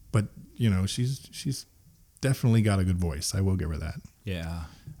 But, she's definitely got a good voice. I will give her that. Yeah.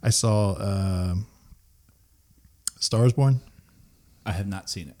 I saw Star is Born. I have not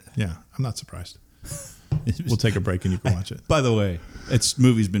seen it. Yeah, I'm not surprised. We'll take a break and you can watch it. By the way,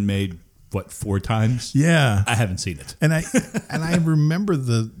 movie's been made, 4 times? Yeah. I haven't seen it. And I remember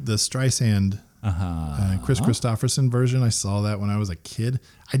the Streisand Chris Christopherson version. I saw that when I was a kid.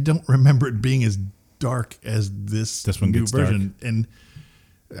 I don't remember it being as dark as this one new gets version. Dark. And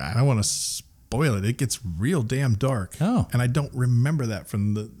I don't want to spoil it. It gets real damn dark. Oh. And I don't remember that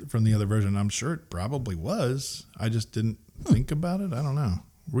from the other version. I'm sure it probably was. I just didn't think about it. I don't know.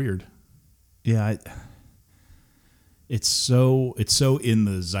 Weird. Yeah, it's so in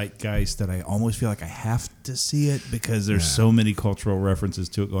the zeitgeist that I almost feel like I have to see it, because there's so many cultural references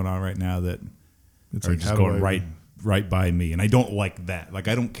to it going on right now that it's are like, just going right by me, and I don't like that. Like,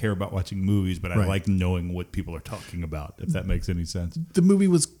 I don't care about watching movies, but I like knowing what people are talking about, if that makes any sense. The movie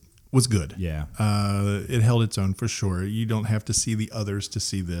was good. Yeah. It held its own for sure. You don't have to see the others to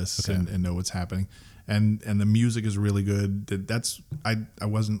see this and know what's happening. And the music is really good. I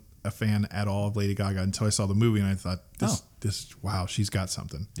wasn't a fan at all of Lady Gaga until I saw the movie, and I thought this wow, she's got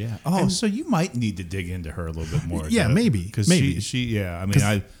something. Yeah. Oh, so you might need to dig into her a little bit more. Yeah, maybe. Because she I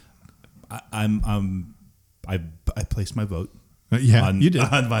mean, I placed my vote. You did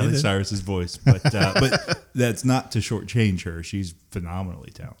on Miley Cyrus's voice, but that's not to shortchange her. She's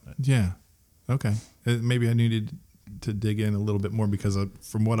phenomenally talented. Yeah. Okay. Maybe I needed to dig in a little bit more, because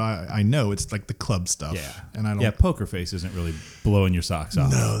from what I know, it's like the club stuff. Yeah. And I don't. Yeah. Poker Face isn't really blowing your socks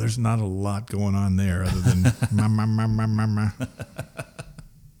off. No, there's not a lot going on there other than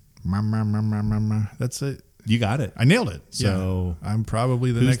That's it. You got it. I nailed it. So I'm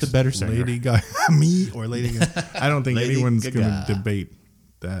probably who's next the better singer? Lady Gaga, me or Lady Gaga. I don't think Lady anyone's Gaga. going to debate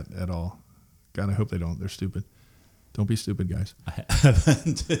that at all. God, I hope they don't. They're stupid. Don't be stupid, guys. I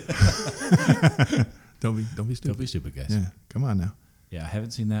haven't. Don't be stupid. Don't be stupid, guys. Yeah, come on now. Yeah, I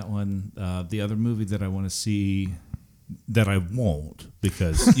haven't seen that one. The other movie that I want to see that I won't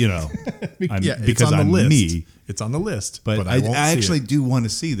because it's on the list. me. It's on the list, But I won't I see actually it. do want to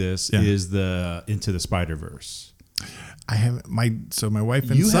see this. Is the Into the Spider-Verse. I haven't. My wife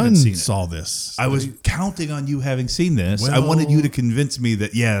and You son haven't seen it. saw this. I was counting on you having seen this. I Well, wanted you to convince me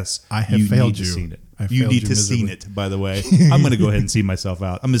that yes, I have you failed need to you. seen it. I You failed need you to seen miserably. it. By the way, I'm going to go ahead and see myself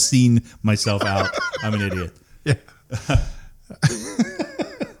out. I'm going to scene myself out. I'm an idiot. Yeah.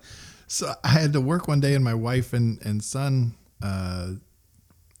 So I had to work one day, and my wife and son.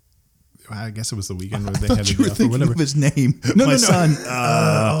 I guess it was the weekend where they had to You were be off or thinking whatever. of his name. No, My no, no. son.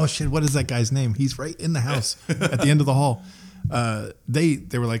 Oh shit! What is that guy's name? He's right in the house at the end of the hall. They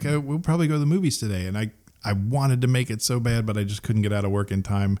were like, oh, we'll probably go to the movies today, and I wanted to make it so bad, but I just couldn't get out of work in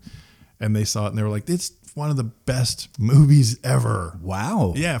time. And they saw it, and they were like, it's one of the best movies ever.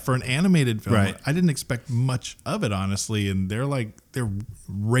 Wow. Yeah, for an animated film. Right. I didn't expect much of it, honestly, and they're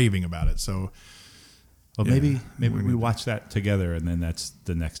raving about it. So Well, Yeah. maybe we watch that together, and then that's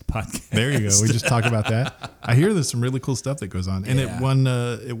the next podcast. there you go. We just talk about that. I hear there's some really cool stuff that goes on, and Yeah.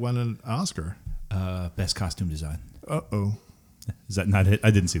 it won an Oscar. Best costume design. Uh-oh. Is that not it? I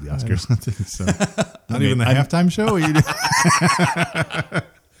didn't see the Oscars. I don't think so. Not even the halftime show?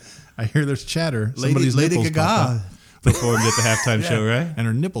 I hear there's chatter. Somebody's Lady nipples popped out. Gaga performed at the halftime show, right? And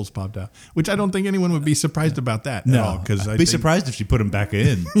her nipples popped out, which I don't think anyone would be surprised about that at all. Because I'd be surprised if she put them back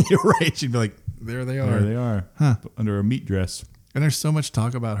in. You're right. She'd be like, there they are. There they are, under a meat dress. And there's so much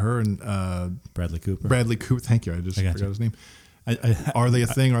talk about her and Bradley Cooper. Bradley Cooper. Thank you. I just got forgot you. his name. I Are they a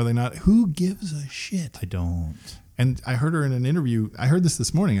thing? Are they not? Who gives a shit? I don't. And I heard her in an interview. I heard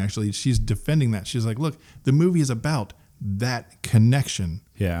this morning, actually. She's defending that. She's like, look, the movie is about that connection.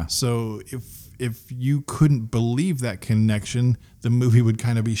 Yeah. So if you couldn't believe that connection, the movie would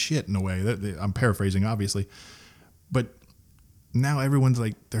kind of be shit in a way. I'm paraphrasing, obviously. But now everyone's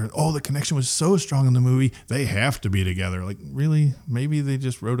like, the connection was so strong in the movie, they have to be together. Like, really? Maybe they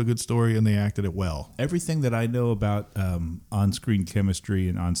just wrote a good story and they acted it well. Everything that I know about on-screen chemistry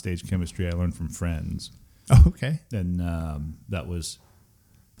and on-stage chemistry, I learned from Friends. Oh, okay. And that was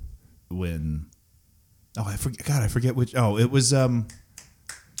when... Oh, I forget which... Oh, it was...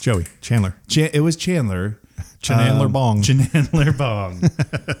 Joey Chandler. It was Chandler. Chandler Bong. Chandler Bong.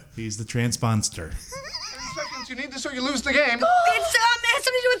 He's the transponster. Seconds, you need this or you lose the game. It has something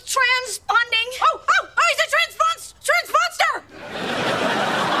to do with transponding. Oh, he's a transponster!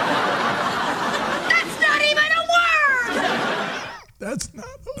 That's not even a word! That's not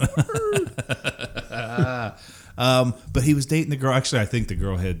a word. But he was dating the girl. Actually, I think the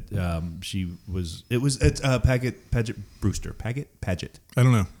girl had. It's Paget Brewster. Paget. I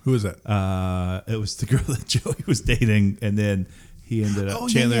don't know. Who is that? It was the girl that Joey was dating, and then he ended up. Oh,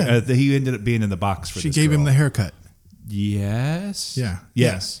 yeah, Chandler. yeah. He ended up being in the box for. She this gave him girl. the haircut. Yes. Yeah.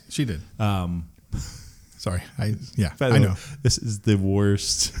 Yes. Yeah, she did. Sorry. By the I way, know. This is the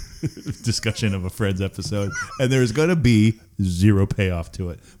worst discussion of a Friends episode, and there's going to be zero payoff to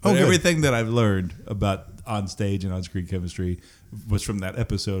it. But good. everything that I've learned about on stage and on screen chemistry was from that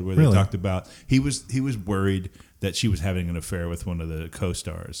episode where they Really? talked about he was worried that she was having an affair with one of the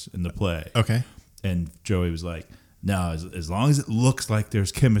co-stars in the play. Okay. And Joey was like, no, as long as it looks like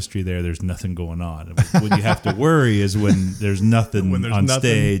there's chemistry there's nothing going on. When you have to worry is when there's nothing When there's on nothing.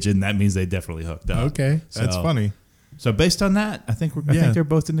 stage, and that means they definitely hooked up. Okay. That's So- funny. So based on that, I think Yeah. they're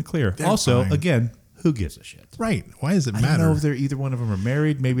both in the clear. They're Also, fine. again, who gives a shit? Right. Why does it I matter? don't know if they're either one of them are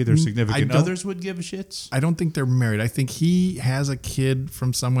married. Maybe their significant don't- others would give a shit. I don't think they're married. I think he has a kid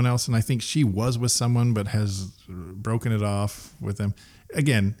from someone else, and I think she was with someone but has broken it off with them.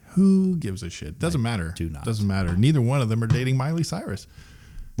 Again, who gives a shit? Doesn't matter. do not. Doesn't matter. Neither one of them are dating Miley Cyrus.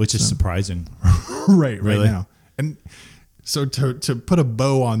 Which is surprising. Right Really? now. And so to put a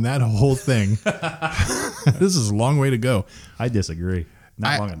bow on that whole thing, this is a long way to go. I disagree.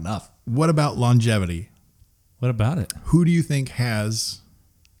 Not long enough. What about longevity? What about it? Who do you think has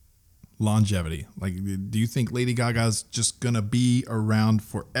longevity? Like, do you think Lady Gaga's just going to be around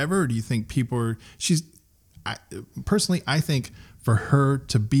forever? Or do you think people are, personally, I think for her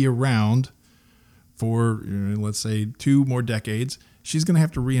to be around for, let's say 2 more decades, she's going to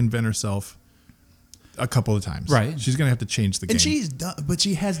have to reinvent herself a couple of times. Right. She's going to have to change the game. And she's done, but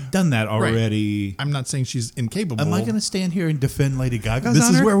she has done that already. I'm not saying she's incapable. Am I going to stand here and defend Lady Gaga? This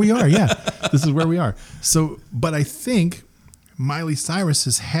is where we are. Yeah, this is where we are. So, but I think Miley Cyrus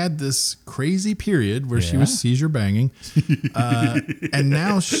has had this crazy period where she Yeah. was seizure banging, and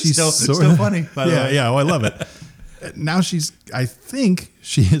now she's still funny, by the yeah, way. yeah. Oh, I love it. Now I think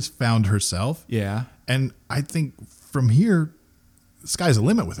she has found herself. Yeah. And I think from here, the sky's the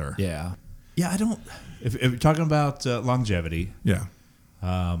limit with her. Yeah. Yeah, I don't. If you're talking about longevity, Yeah.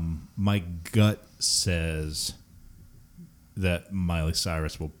 my gut says that Miley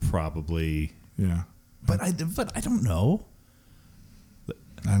Cyrus will probably. Yeah. But I don't know.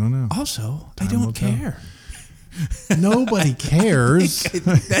 I don't know. Also, I Time will don't tell. care. Nobody cares.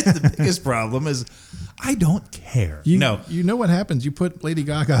 That's the biggest problem is I don't care. You No. know what happens? You put Lady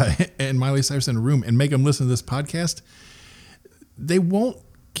Gaga and Miley Cyrus in a room and make them listen to this podcast. They won't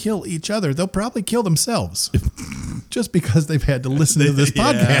kill each other. They'll probably kill themselves just because they've had to listen to this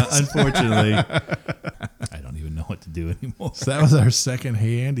Yeah, podcast. unfortunately. I don't even know what to do anymore. So that was our second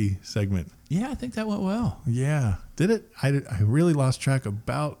Hey Andy segment. Yeah, I think that went well. Yeah. Did it? I really lost track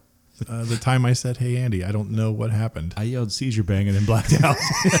about the time I said Hey Andy. I don't know what happened. I yelled seizure banging and blacked out.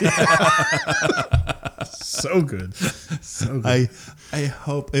 So good. So good. I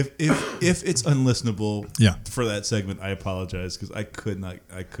hope if it's unlistenable Yeah. for that segment, I apologize because I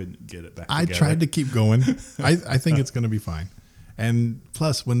couldn't get it back I together. tried to keep going. I think it's going to be fine. And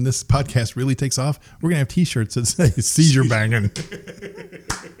plus, when this podcast really takes off, we're going to have T-shirts that say seizure banging.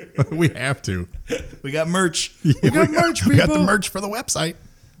 We have to. We got merch. We got merch, We got the merch for the website.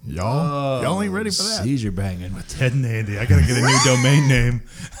 Y'all ain't ready for that. Seizure banging with Ted and Andy. I gotta get a new domain name.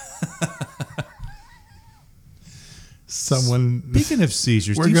 Speaking of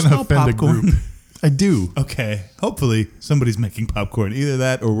seizures, we're do you going to smell offend popcorn? a group. I do. Okay, hopefully somebody's making popcorn. Either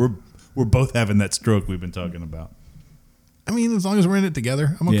that, or we're both having that stroke we've been talking about. I mean, as long as we're in it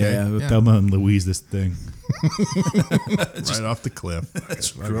together, I'm okay. Yeah, Thelma and Louise, this thing. Right off the cliff.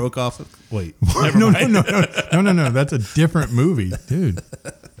 Stroke off. Wait, No. That's a different movie, dude.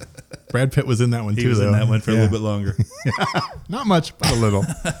 Brad Pitt was in that one too. He was in though. that one for a Yeah. little bit longer. Not much, but a little.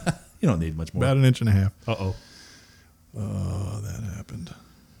 You don't need much more. About an inch and a half. Uh-oh. Oh, that happened.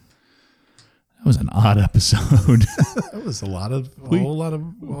 That was an odd episode. That was a whole lot of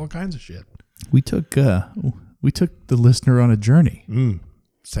all kinds of shit. we took the listener on a journey.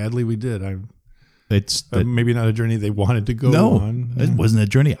 Sadly, we did. It's Maybe not a journey they wanted to go no, on. it wasn't a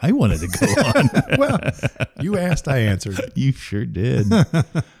journey I wanted to go on. Well, you asked, I answered. You sure did.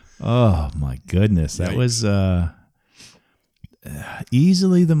 Oh my goodness, that Yikes. was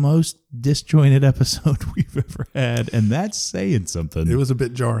easily the most disjointed episode we've ever had, and that's saying something. It was a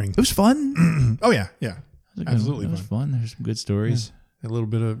bit jarring. It was fun. Oh yeah, absolutely It was fun. fun. There's some good stories. A little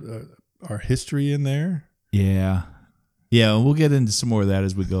bit of our history in there. Yeah. We'll get into some more of that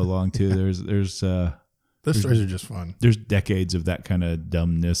as we go along too. There's Those stories are just fun. there's decades of that kind of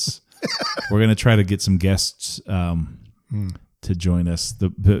dumbness. We're gonna try to get some guests to join us.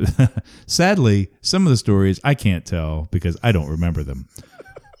 Sadly, some of the stories I can't tell because I don't remember them.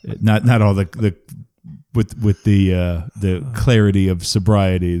 Not all the with the clarity of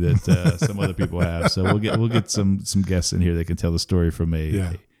sobriety that some other people have. So we'll get some guests in here that can tell the story from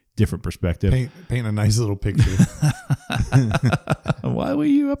a different perspective. Paint a nice little picture. Why were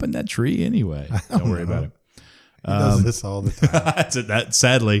you up in that tree anyway? Don't worry about it. He does this all the time.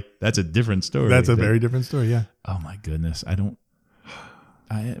 Sadly, that's a different story. That's a very different story. Yeah. Oh my goodness.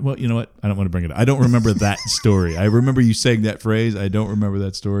 Well, you know what? I don't want to bring it up. I don't remember that story. I remember you saying that phrase. I don't remember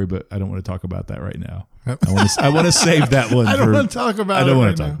that story, but I don't want to talk about that right now. I want to save that one. I don't want to talk about it. I don't want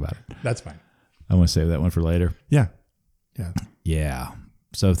right to talk now. about it. That's fine. I want to save that one for later. Yeah. Yeah.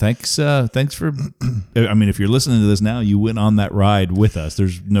 So thanks for, I mean, if you're listening to this now, you went on that ride with us.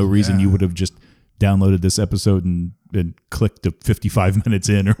 There's no reason you would have just downloaded this episode and clicked to 55 minutes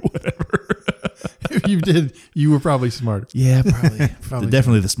in or whatever. If you did, you were probably smart. Yeah, probably.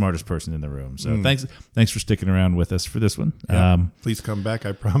 Definitely the smartest person in the room. So thanks for sticking around with us for this one. Yeah. Please come back.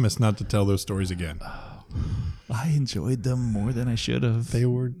 I promise not to tell those stories again. I enjoyed them more than I should have. They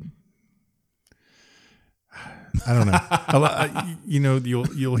were. I don't know.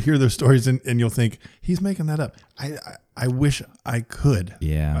 You'll hear those stories and you'll think he's making that up. I wish I could.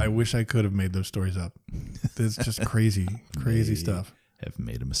 Yeah. I wish I could have made those stories up. It's just crazy stuff. Have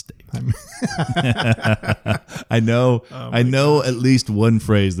made a mistake. I know at least one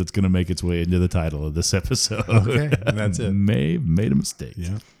phrase that's going to make its way into the title of this episode. Okay, and that's it. May have made a mistake.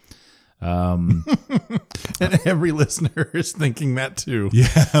 Yeah. And every listener is thinking that too. Yeah,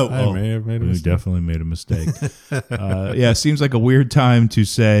 I may have made a we mistake. definitely made a mistake. It seems like a weird time to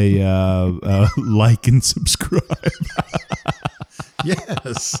say like and subscribe.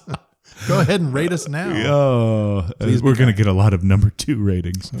 Yes. Go ahead and rate us now. Oh, we're going to get a lot of number 2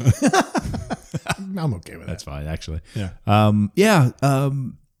 ratings. I'm okay with that. That's fine, actually. Yeah.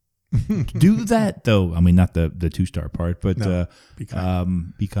 Do that though. I mean, not the 2-star part, but No, be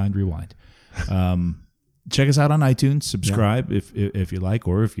kind. Rewind. Check us out on iTunes. Subscribe if you like,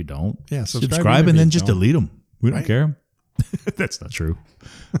 or if you don't. Yeah, subscribe and then just delete them. We don't Right. care. That's not true.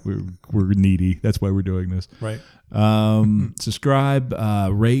 We're needy. That's why we're doing this. Right. Subscribe,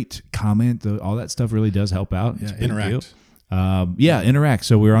 rate, comment. All that stuff really does help out. Yeah. It's a big Interact. interact.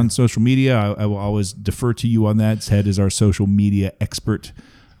 So we're on social media. I will always defer to you on that. Ted is our social media expert.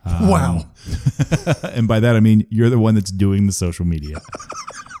 Wow. And by that, I mean, you're the one that's doing the social media.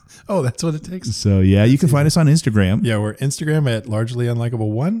 Oh, that's what it takes. So yeah, you can find us on Instagram. Yeah, we're Instagram at largely unlikable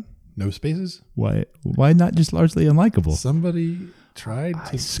 1. No spaces. Why not just largely unlikable? Somebody tried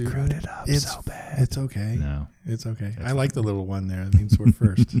to screwed it up so bad. It's okay. No. It's okay. I like the little one there. It means we're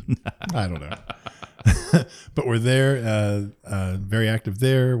first. I don't know. But we're there, very active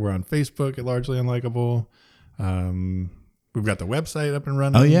there. We're on Facebook at Largely Unlikable. We've got the website up and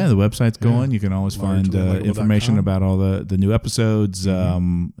running. Oh yeah, the website's going. You can always find information largelyunlikable.com. about all the new episodes.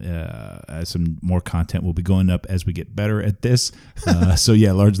 Some more content will be going up as we get better at this. So yeah,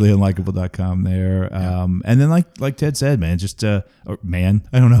 largelyunlikable.com there. And then like Ted said, man, just or man,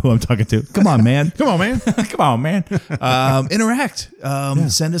 I don't know who I'm talking to. Come on, man. Come on, man. Come on, man. Interact.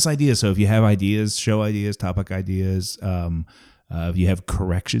 Send us ideas. So if you have ideas, show ideas, topic ideas, if you have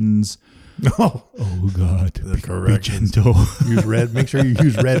corrections. Oh God! The corrections. Be gentle. Use red. Make sure you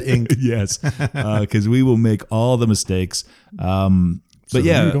use red ink. Yes, because we will make all the mistakes. But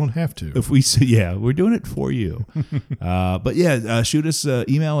yeah, you don't have to. If we say, we're doing it for you. But yeah, shoot us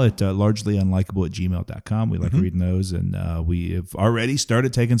email at largelyunlikable@gmail.com. We like reading those, and we have already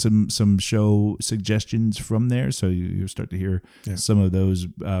started taking some show suggestions from there. So you'll start to hear some of those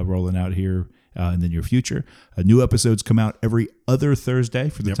rolling out here in the near future. New episodes come out every other Thursday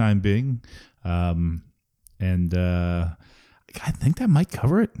for the time being. And I think that might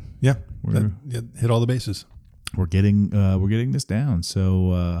cover it. Yeah, hit all the bases. We're getting this down.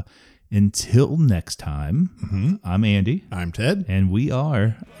 So until next time, I'm Andy. I'm Ted. And we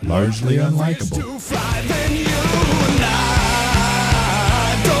are Largely Unlikable. To fly than you and I.